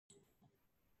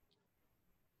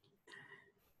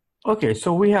Okay,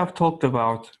 so we have talked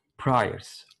about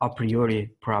priors, a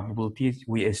priori probabilities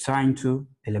we assign to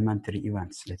elementary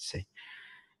events, let's say.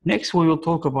 Next, we will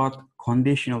talk about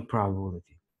conditional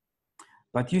probability.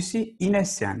 But you see, in a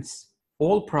sense,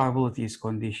 all probability is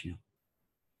conditional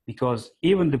because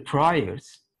even the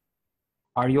priors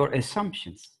are your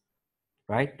assumptions,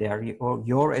 right? They are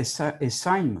your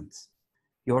assignments.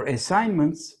 Your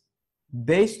assignments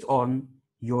based on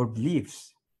your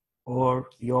beliefs or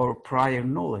your prior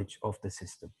knowledge of the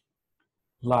system,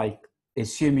 like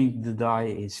assuming the die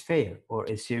is fair or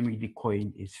assuming the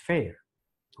coin is fair,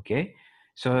 okay?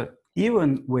 So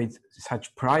even with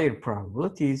such prior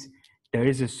probabilities, there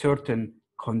is a certain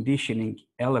conditioning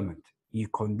element. You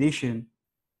condition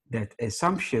that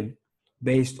assumption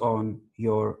based on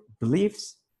your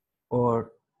beliefs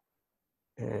or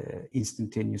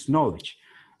instantaneous knowledge.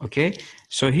 Okay,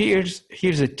 so here's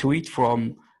a tweet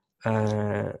from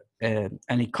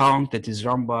an account that is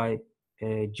run by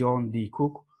John D.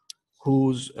 Cook,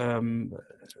 whose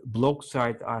blog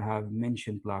site I have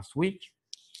mentioned last week.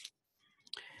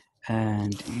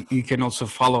 And you can also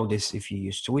follow this if you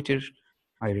use Twitter.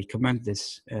 I recommend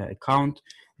this account.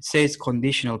 It says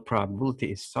conditional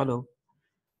probability is subtle.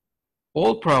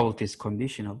 All probability is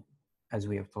conditional, as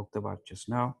we have talked about just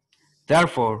now.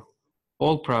 Therefore,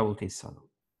 all probability is subtle.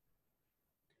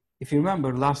 If you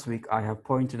remember last week, I have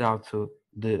pointed out to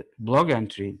the blog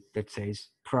entry that says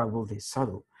probability is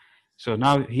subtle. So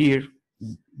now here,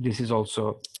 this is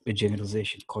also a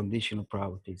generalization. Conditional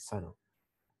probability is subtle.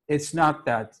 It's not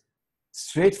that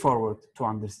straightforward to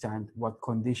understand what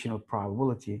conditional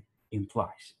probability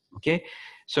implies. Okay,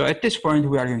 so at this point,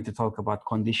 we are going to talk about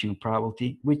conditional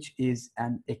probability, which is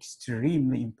an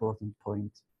extremely important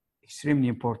point, extremely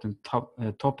important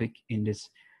topic in this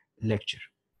lecture.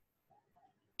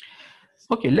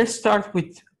 Okay, let's start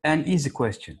with an easy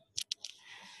question.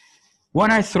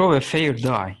 When I throw a fair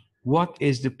die, what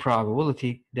is the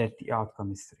probability that the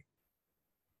outcome is 3?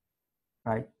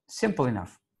 Right? Simple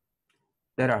enough.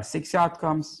 There are 6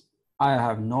 outcomes. I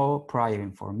have no prior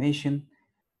information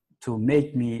to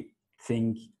make me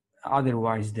think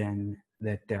otherwise than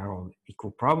that they are all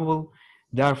equal probable.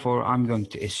 Therefore, I'm going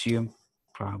to assume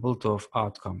probability of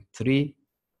outcome 3,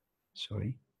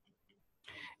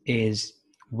 is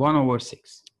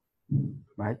 1/6,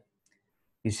 right?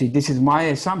 You see, this is my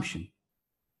assumption.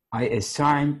 I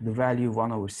assign the value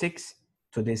 1/6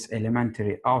 to this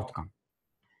elementary outcome.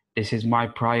 This is my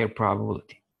prior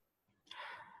probability.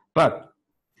 But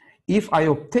if I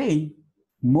obtain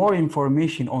more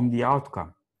information on the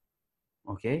outcome,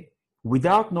 okay,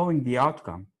 without knowing the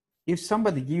outcome, if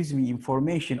somebody gives me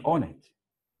information on it,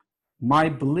 my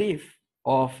belief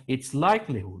of its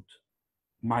likelihood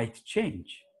might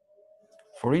change.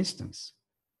 For instance,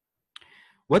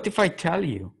 what if I tell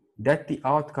you that the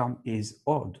outcome is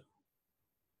odd?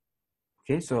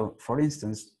 Okay, so for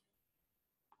instance,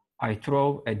 I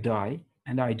throw a die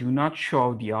and I do not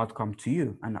show the outcome to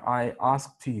you, and I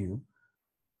ask to you,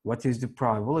 what is the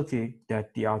probability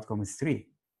that the outcome is 3?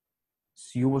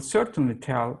 So you will certainly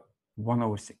tell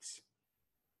 1/6.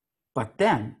 But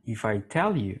then if I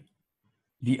tell you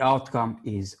the outcome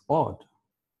is odd,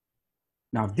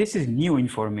 now this is new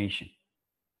information,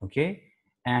 okay?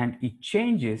 And it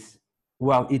changes,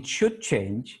 well, it should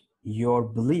change your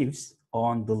beliefs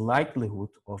on the likelihood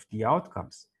of the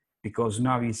outcomes, because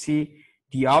now you see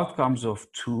the outcomes of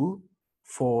 2,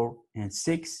 4, and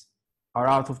 6 are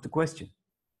out of the question,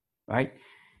 right?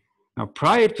 Now,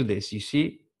 prior to this, you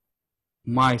see,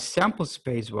 my sample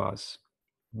space was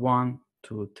 1,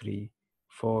 2, 3,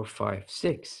 4, 5,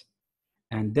 6.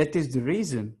 And that is the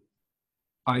reason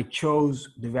I chose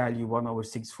the value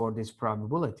 1/6 for this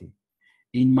probability.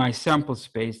 In my sample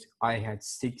space, I had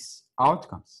 6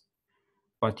 outcomes.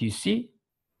 But you see,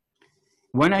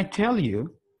 when I tell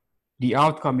you the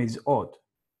outcome is odd,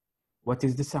 what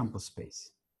is the sample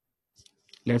space?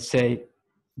 Let's say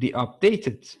the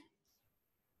updated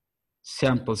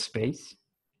sample space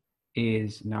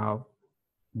is now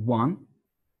 1,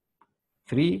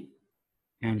 3,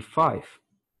 and 5,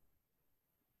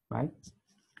 right?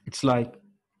 It's like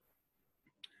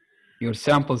your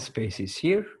sample space is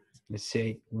here. Let's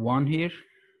say 1 here,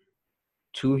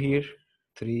 2 here,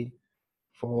 3,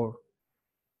 4,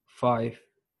 5,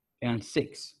 and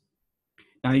 6.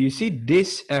 Now you see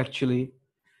this actually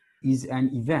is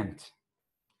an event.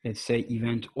 Let's say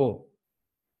event O.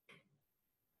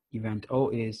 Event O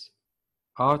is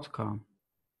outcome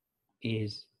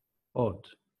is odd.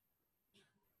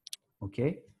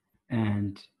 Okay?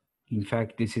 And in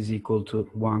fact, this is equal to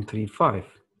 1, 3, 5.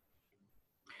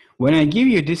 When I give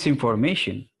you this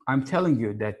information, I'm telling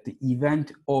you that the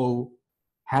event O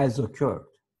has occurred.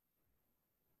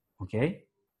 okay?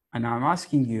 And I'm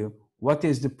asking you, what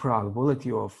is the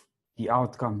probability of the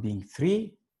outcome being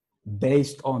 3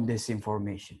 based on this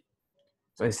information?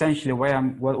 So essentially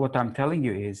what I'm telling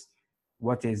you is,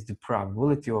 what is the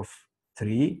probability of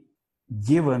 3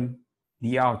 given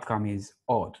the outcome is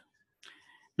odd?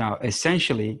 Now,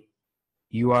 essentially,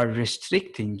 you are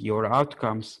restricting your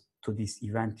outcomes to this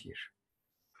event here,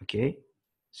 okay?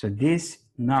 So this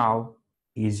now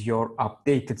is your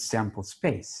updated sample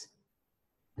space,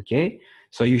 okay?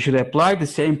 So you should apply the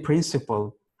same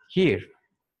principle here.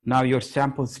 Now your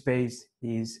sample space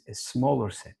is a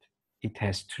smaller set. It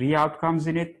has 3 outcomes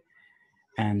in it,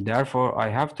 and therefore I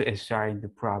have to assign the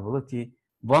probability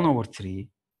 1/3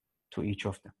 to each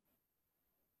of them,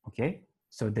 okay?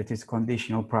 So that is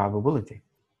conditional probability.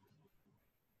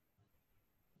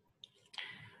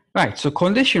 Right, so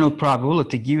conditional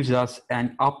probability gives us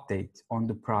an update on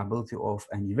the probability of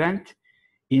an event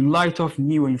in light of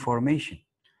new information.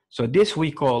 So this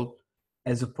we call,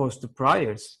 as opposed to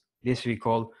priors, this we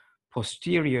call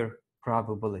posterior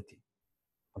probability,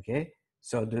 okay?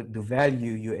 So the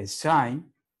value you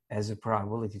assign as a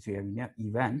probability to an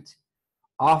event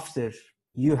after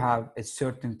you have a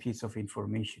certain piece of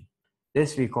information.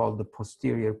 This we call the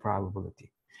posterior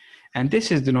probability. And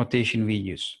this is the notation we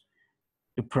use.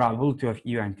 The probability of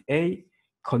event A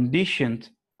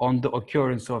conditioned on the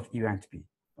occurrence of event B,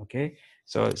 okay?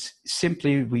 So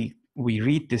simply we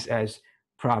read this as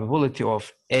probability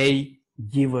of A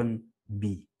given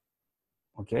B,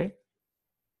 okay?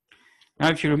 Now,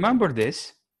 if you remember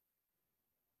this,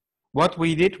 what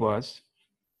we did was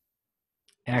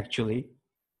actually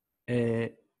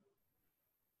the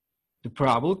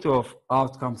probability of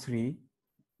outcome 3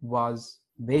 was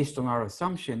based on our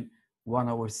assumption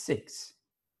 1/6,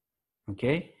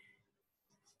 okay?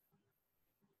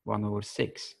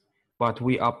 1/6. But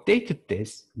we updated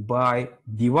this by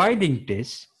dividing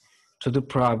this to the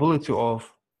probability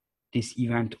of this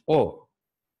event O,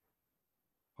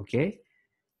 okay?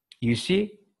 You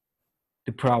see,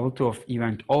 the probability of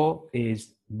event O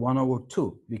is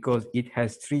 1/2 because it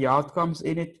has 3 outcomes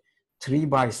in it. 3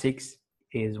 by 6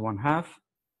 is 1/2.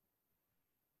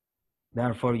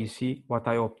 Therefore, you see what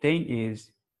I obtain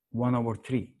is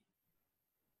 1/3.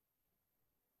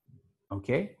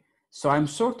 Okay, so I'm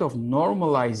sort of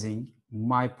normalizing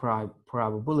my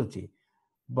probability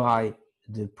by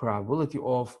the probability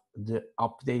of the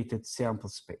updated sample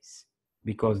space,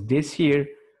 because this here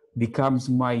becomes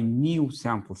my new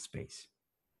sample space.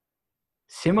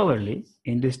 Similarly,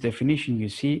 in this definition, you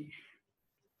see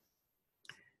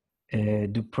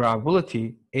the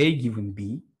probability A given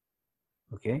B,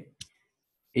 okay,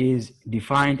 is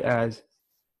defined as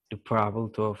the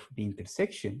probability of the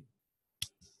intersection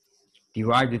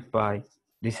divided by,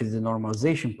 this is the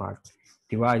normalization part,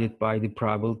 divided by the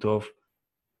probability of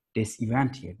this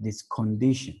event here, this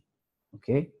condition,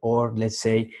 okay? Or let's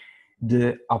say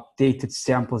the updated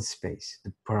sample space,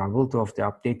 the probability of the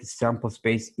updated sample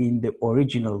space in the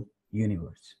original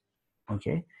universe,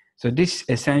 okay? So this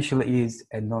essentially is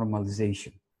a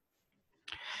normalization.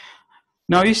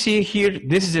 Now you see here,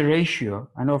 this is a ratio,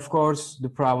 and of course the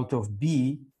probability of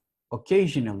B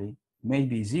occasionally may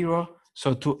be 0.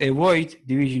 So to avoid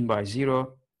division by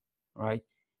 0, right,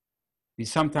 we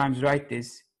sometimes write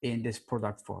this in this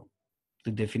product form.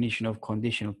 The definition of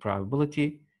conditional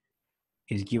probability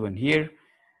is given here.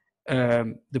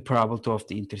 The probability of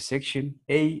the intersection,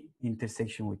 A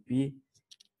intersection with B,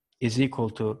 is equal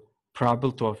to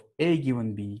probability of A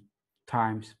given B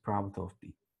times probability of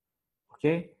B,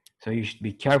 okay? So you should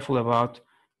be careful about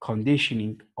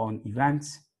conditioning on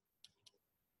events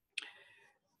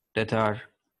that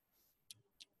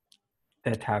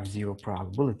have 0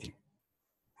 probability,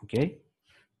 okay?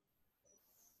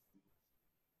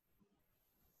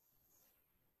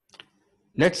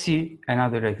 Let's see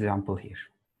another example here.